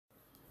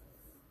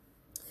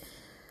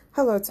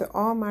Hello to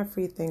all my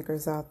free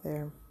thinkers out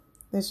there.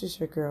 This is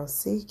your girl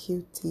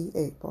CQT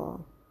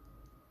 8-Ball.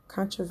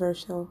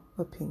 Controversial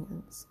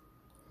opinions.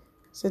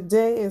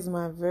 Today is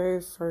my very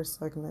first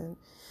segment,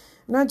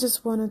 and I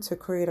just wanted to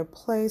create a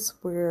place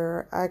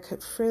where I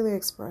could freely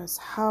express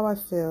how I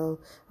feel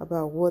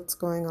about what's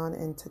going on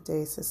in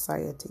today's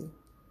society.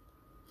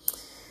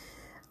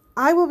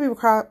 I will be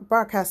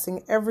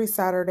broadcasting every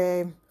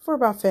Saturday for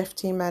about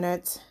 15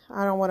 minutes.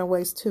 I don't want to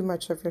waste too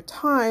much of your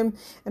time,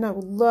 and I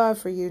would love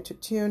for you to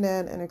tune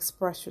in and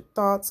express your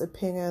thoughts,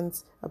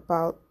 opinions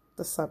about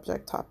the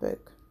subject topic.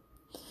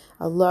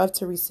 I love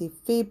to receive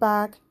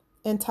feedback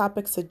and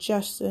topic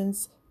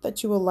suggestions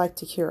that you would like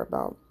to hear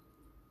about.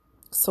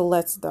 So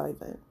let's dive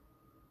in.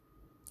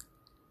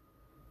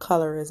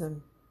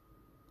 Colorism.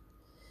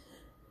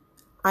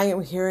 I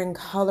am hearing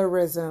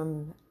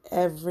colorism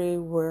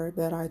everywhere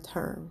that I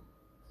turn.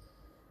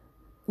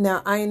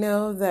 Now, I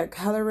know that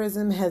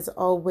colorism has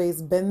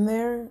always been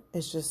there.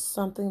 It's just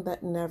something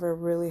that never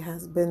really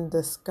has been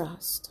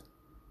discussed.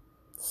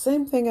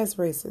 Same thing as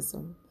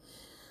racism.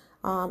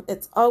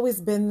 It's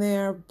always been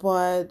there,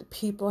 but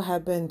people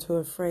have been too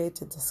afraid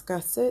to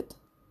discuss it,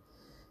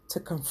 to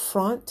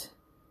confront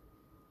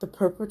the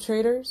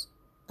perpetrators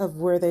of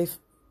where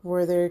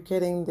they're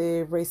getting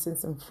the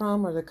racism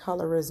from or the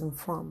colorism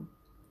from.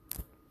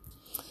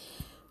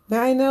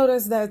 Now, I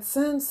noticed that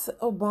since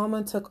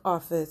Obama took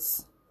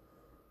office,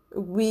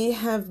 we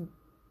have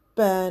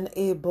been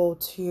able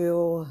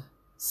to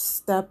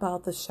step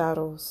out the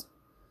shadows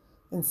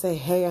and say,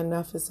 hey,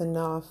 enough is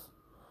enough.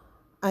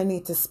 I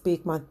need to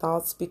speak my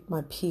thoughts, speak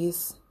my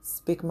piece,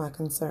 speak my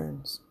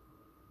concerns.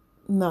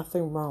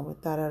 Nothing wrong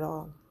with that at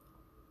all.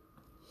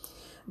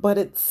 But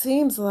it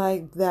seems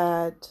like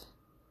that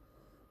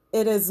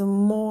it is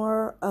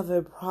more of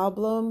a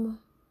problem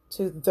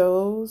to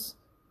those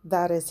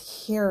that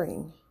is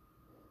hearing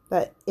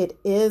that it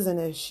is an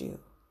issue,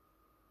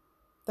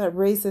 that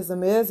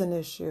racism is an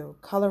issue,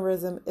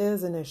 colorism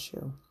is an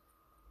issue.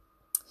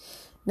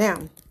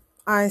 Now,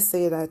 I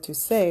say that to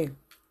say,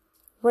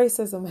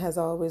 racism has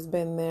always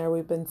been there.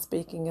 We've been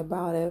speaking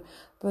about it,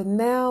 but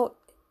now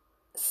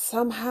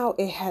somehow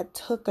it had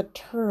took a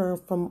turn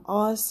from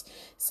us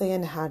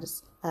saying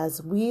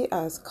as we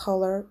as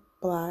color,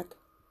 Black,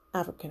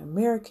 African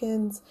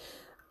Americans,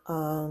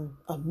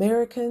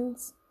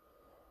 Americans,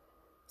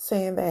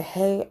 saying that,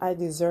 hey, I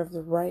deserve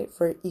the right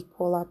for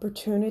equal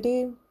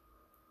opportunity.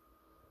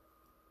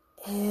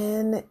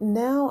 And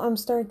now I'm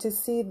starting to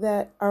see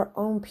that our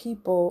own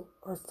people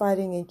are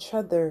fighting each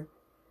other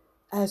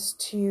as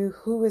to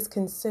who is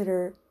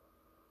considered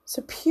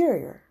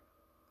superior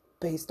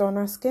based on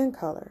our skin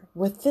color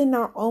within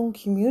our own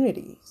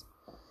communities.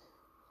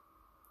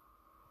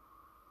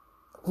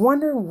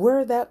 Wondering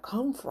where that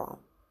come from.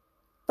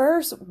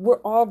 First, we're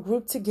all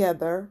grouped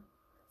together,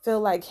 feel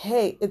like,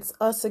 hey, it's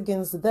us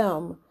against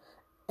them.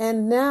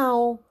 And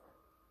now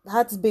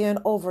that's being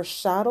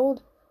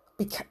overshadowed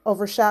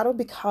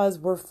because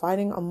we're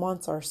fighting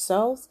amongst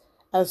ourselves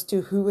as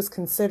to who is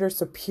considered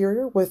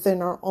superior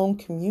within our own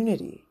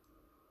community.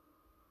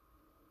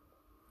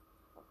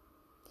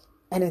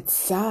 And it's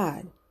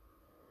sad.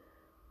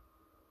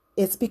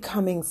 It's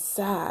becoming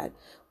sad.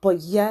 But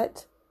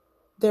yet,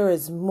 there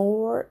is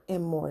more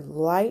and more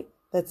light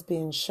that's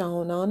being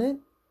shown on it.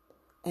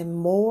 And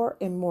more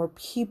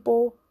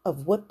people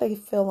of what they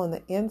feel on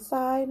the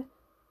inside,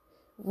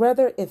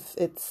 whether if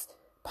it's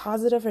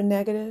positive or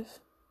negative,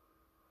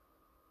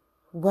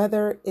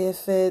 whether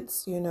if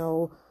it's,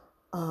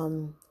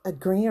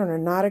 agreeing or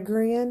not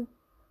agreeing,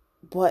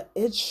 but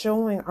it's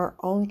showing our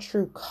own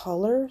true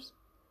colors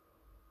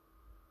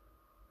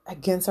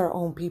against our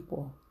own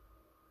people.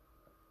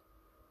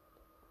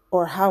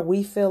 Or how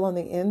we feel on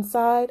the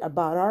inside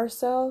about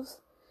ourselves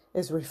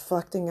is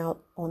reflecting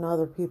out on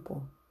other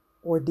people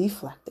or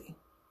deflecting.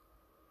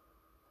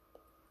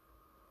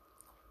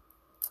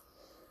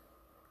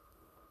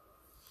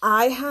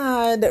 I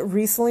had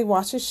recently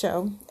watched a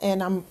show,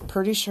 and I'm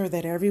pretty sure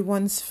that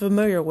everyone's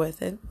familiar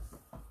with it,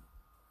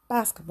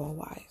 Basketball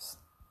Wives,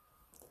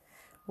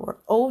 where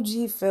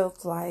OG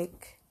feels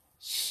like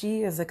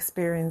she is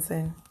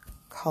experiencing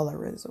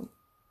colorism.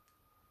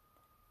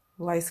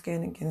 Light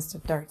skin against the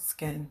dark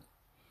skin.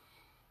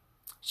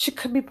 She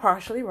could be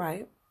partially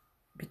right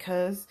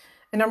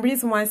and the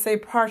reason why I say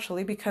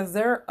partially, because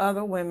there are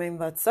other women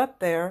that's up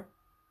there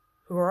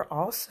who are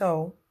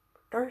also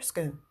dark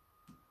skinned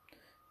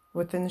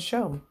within the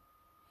show.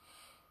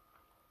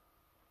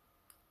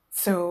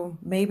 So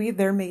maybe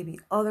there may be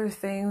other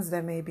things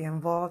that may be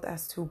involved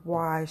as to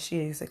why she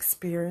is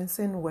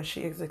experiencing what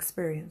she is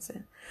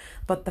experiencing.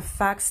 But the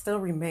fact still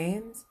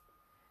remains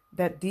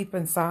that deep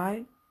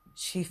inside,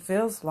 she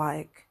feels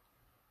like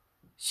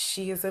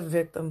she is a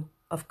victim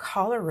of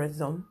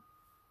colorism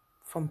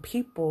from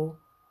people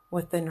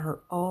within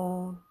her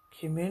own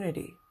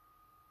community,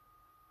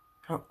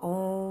 her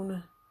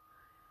own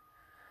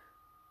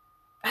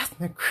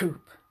ethnic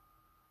group.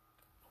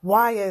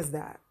 Why is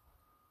that?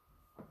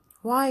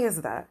 Why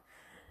is that?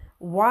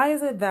 Why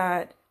is it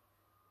that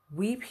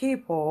we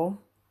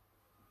people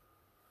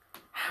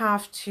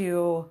have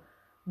to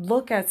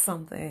look at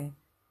something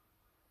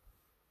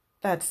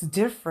that's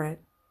different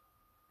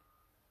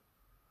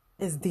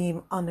is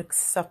deemed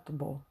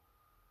unacceptable.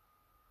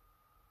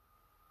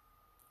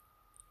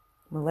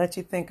 I'm going to let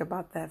you think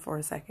about that for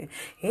a second.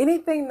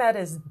 Anything that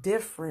is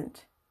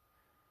different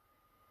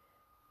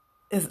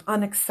is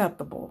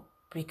unacceptable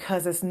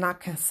because it's not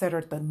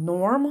considered the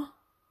norm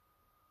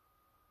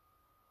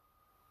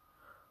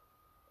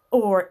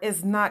or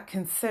is not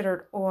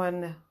considered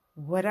on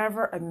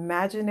whatever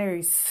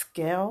imaginary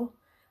scale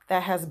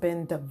that has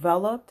been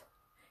developed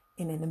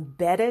and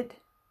embedded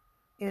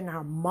in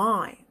our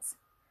minds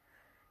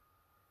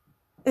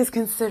is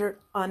considered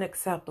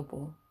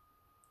unacceptable.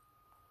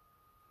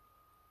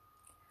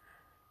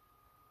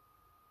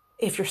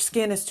 If your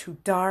skin is too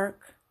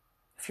dark,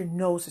 if your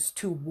nose is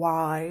too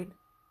wide,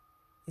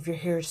 if your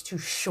hair is too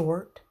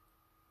short,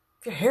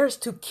 if your hair is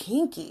too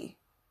kinky,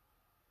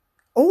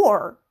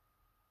 or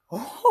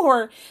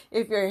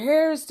if your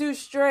hair is too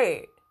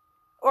straight,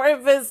 or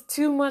if it's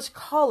too much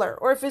color,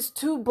 or if it's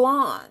too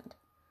blonde.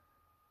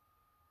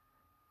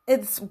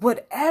 It's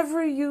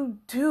whatever you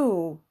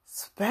do,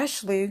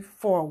 especially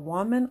for a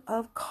woman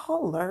of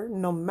color,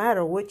 no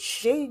matter what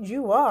shade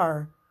you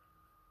are,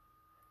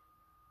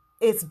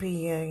 it's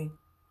being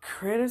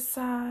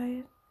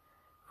criticized,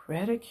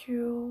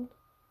 ridiculed,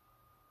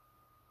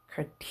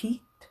 critiqued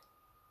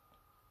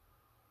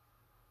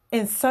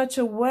in such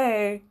a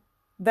way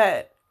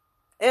that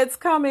it's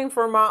coming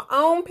from our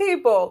own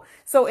people.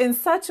 So in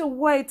such a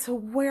way to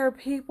where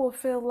people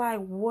feel like,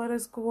 what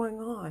is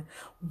going on?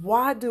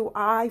 Why do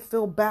I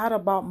feel bad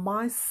about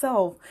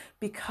myself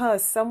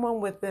because someone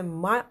within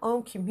my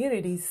own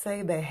community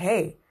say that,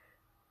 hey,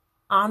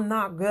 I'm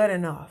not good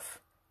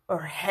enough,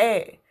 or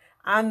hey,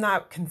 I'm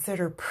not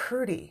considered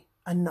pretty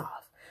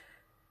enough,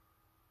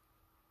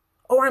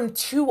 or I'm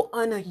too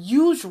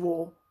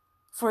unusual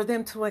for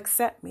them to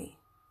accept me.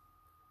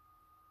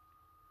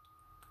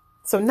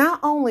 So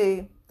not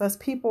only does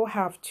people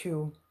have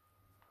to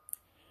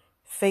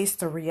face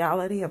the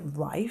reality of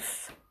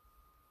life,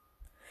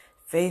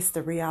 face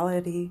the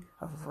reality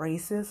of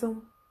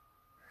racism,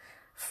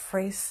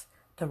 face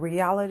the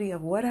reality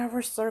of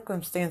whatever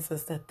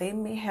circumstances that they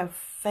may have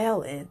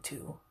fell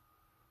into.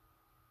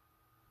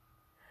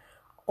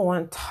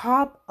 On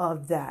top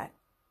of that,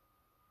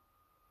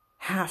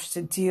 have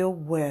to deal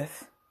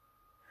with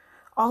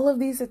all of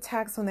these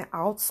attacks on the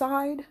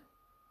outside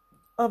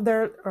of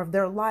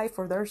their life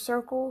or their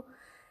circle,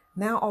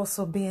 now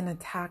also being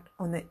attacked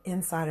on the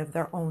inside of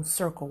their own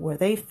circle where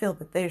they feel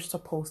that they're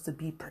supposed to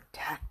be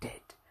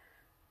protected.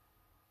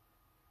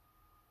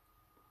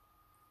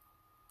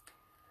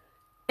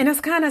 And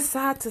it's kind of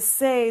sad to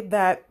say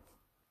that,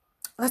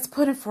 let's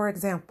put it for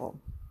example,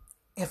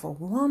 if a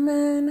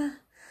woman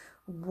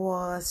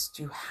was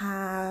to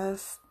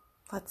have,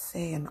 let's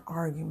say, an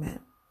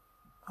argument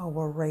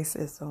over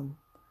racism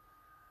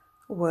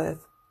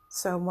with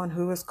someone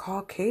who is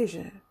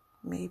Caucasian,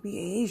 maybe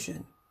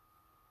Asian.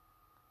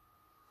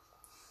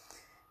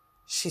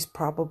 She's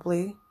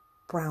probably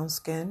brown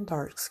skin,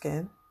 dark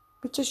skin,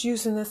 but just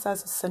using this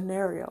as a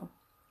scenario.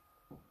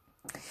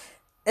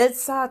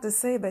 It's sad to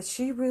say that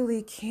she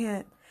really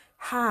can't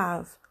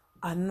have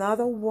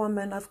another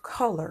woman of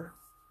color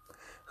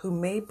who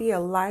may be a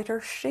lighter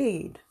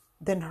shade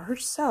than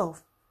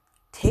herself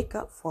take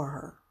up for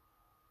her.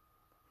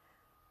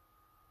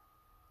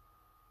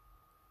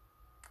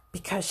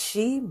 Because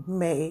she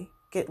may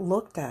get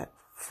looked at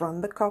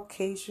from the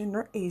Caucasian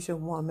or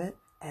Asian woman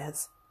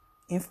as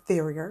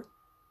inferior,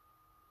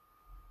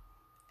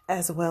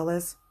 as well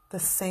as the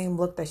same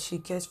look that she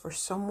gets for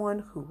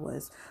someone who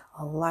was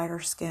a lighter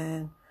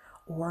skin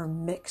or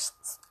mixed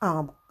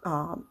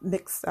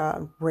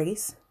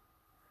race,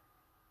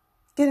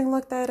 getting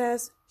looked at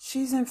as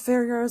she's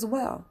inferior as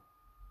well.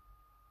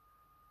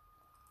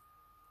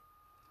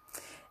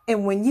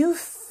 And when you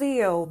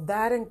feel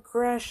that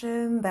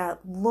aggression, that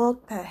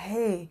look that,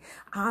 hey,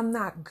 I'm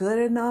not good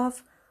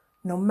enough,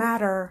 no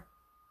matter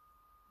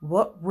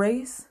what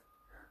race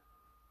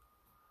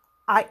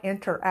I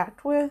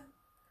interact with,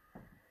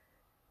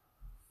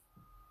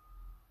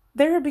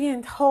 they're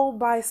being told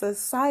by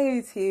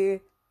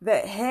society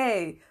that,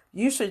 hey,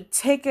 you should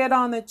take it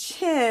on the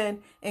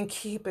chin and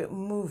keep it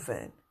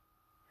moving.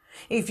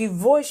 If you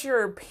voice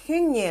your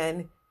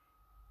opinion,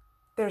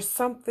 there's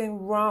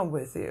something wrong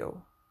with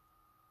you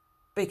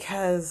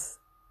because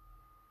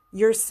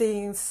you're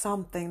seeing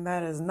something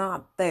that is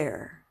not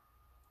there.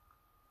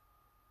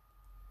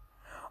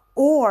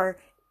 Or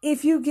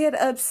if you get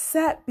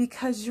upset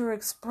because you're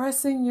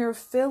expressing your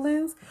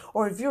feelings,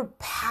 or if you're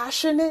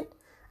passionate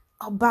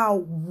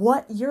about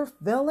what you're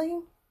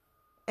feeling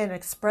and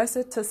express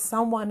it to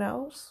someone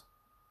else,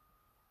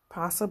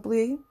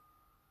 possibly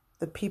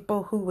the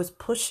people who was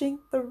pushing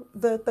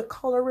the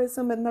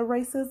colorism and the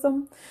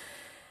racism,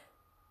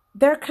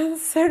 they're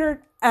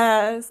considered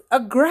as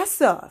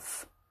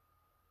aggressive.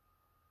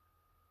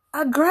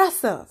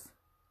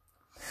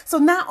 So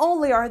not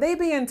only are they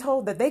being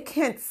told that they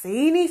can't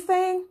say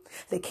anything,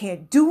 they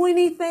can't do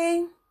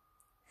anything,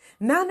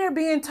 now they're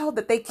being told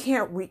that they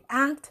can't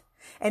react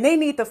and they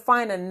need to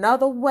find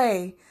another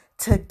way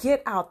to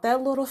get out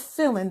that little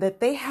feeling that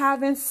they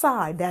have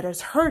inside that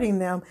is hurting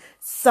them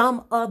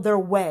some other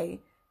way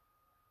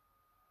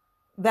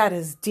that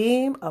is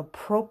deemed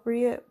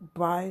appropriate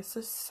by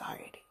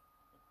society.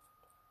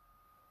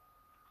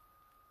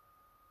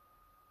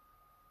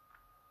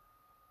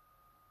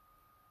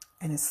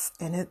 And it's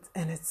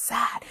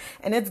sad,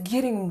 and it's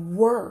getting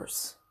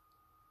worse.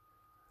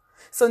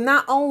 So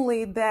not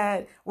only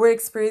that we're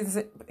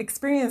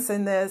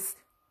experiencing this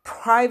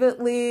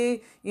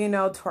privately,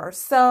 to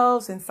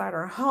ourselves inside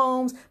our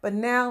homes, but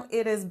now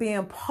it is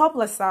being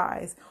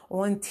publicized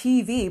on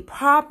TV,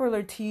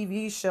 popular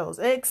TV shows,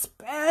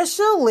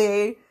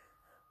 especially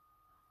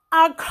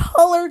our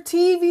color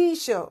TV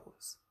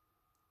shows,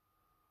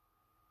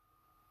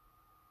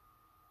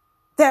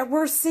 that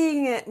we're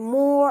seeing it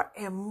more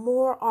and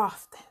more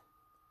often.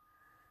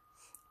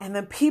 And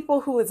the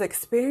people who is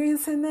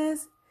experiencing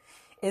this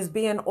is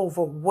being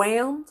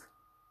overwhelmed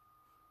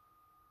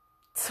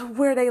to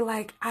where they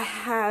like, I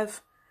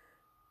have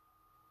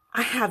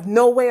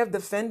no way of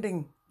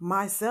defending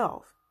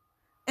myself.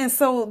 And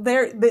so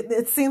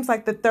it seems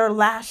like that they're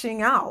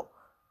lashing out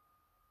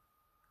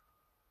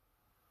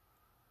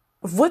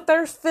of what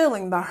they're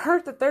feeling, the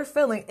hurt that they're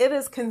feeling. It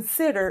is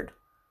considered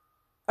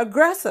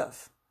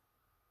aggressive.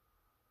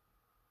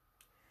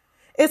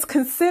 It's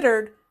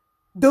considered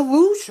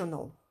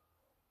delusional.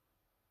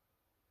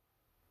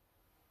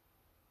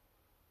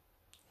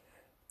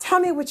 Tell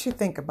me what you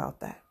think about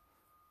that.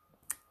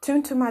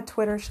 Tune to my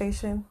Twitter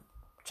station.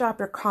 Drop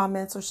your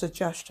comments or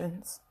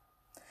suggestions.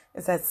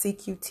 It's at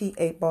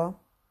CQT8Ball,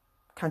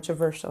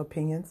 Controversial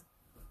Opinions.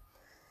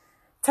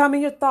 Tell me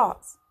your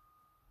thoughts.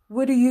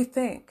 What do you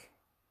think?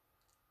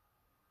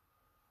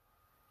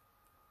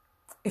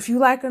 If you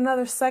like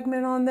another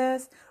segment on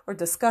this or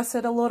discuss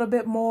it a little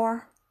bit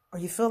more, or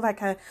you feel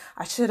like I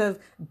should have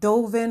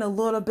dove in a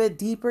little bit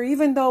deeper,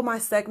 even though my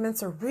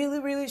segments are really,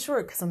 really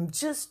short because I'm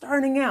just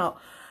starting out,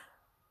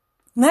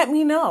 let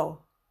me know.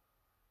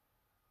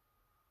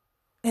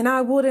 And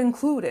I would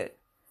include it.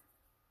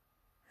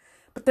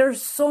 But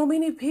there's so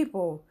many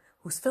people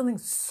who's feeling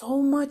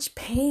so much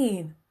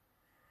pain,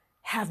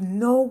 have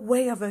no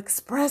way of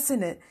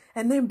expressing it,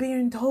 and then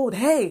being told,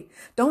 hey,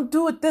 don't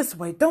do it this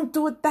way, don't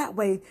do it that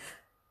way.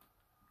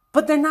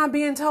 But they're not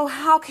being told,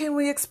 how can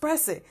we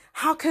express it?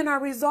 How can I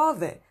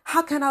resolve it?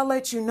 How can I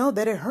let you know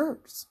that it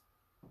hurts?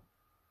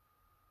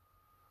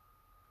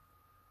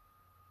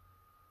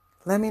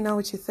 Let me know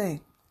what you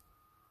think.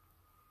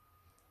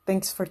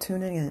 Thanks for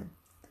tuning in.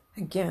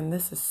 Again,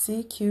 this is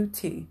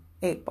CQT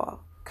 8Ball,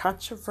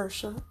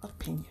 Controversial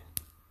Opinion.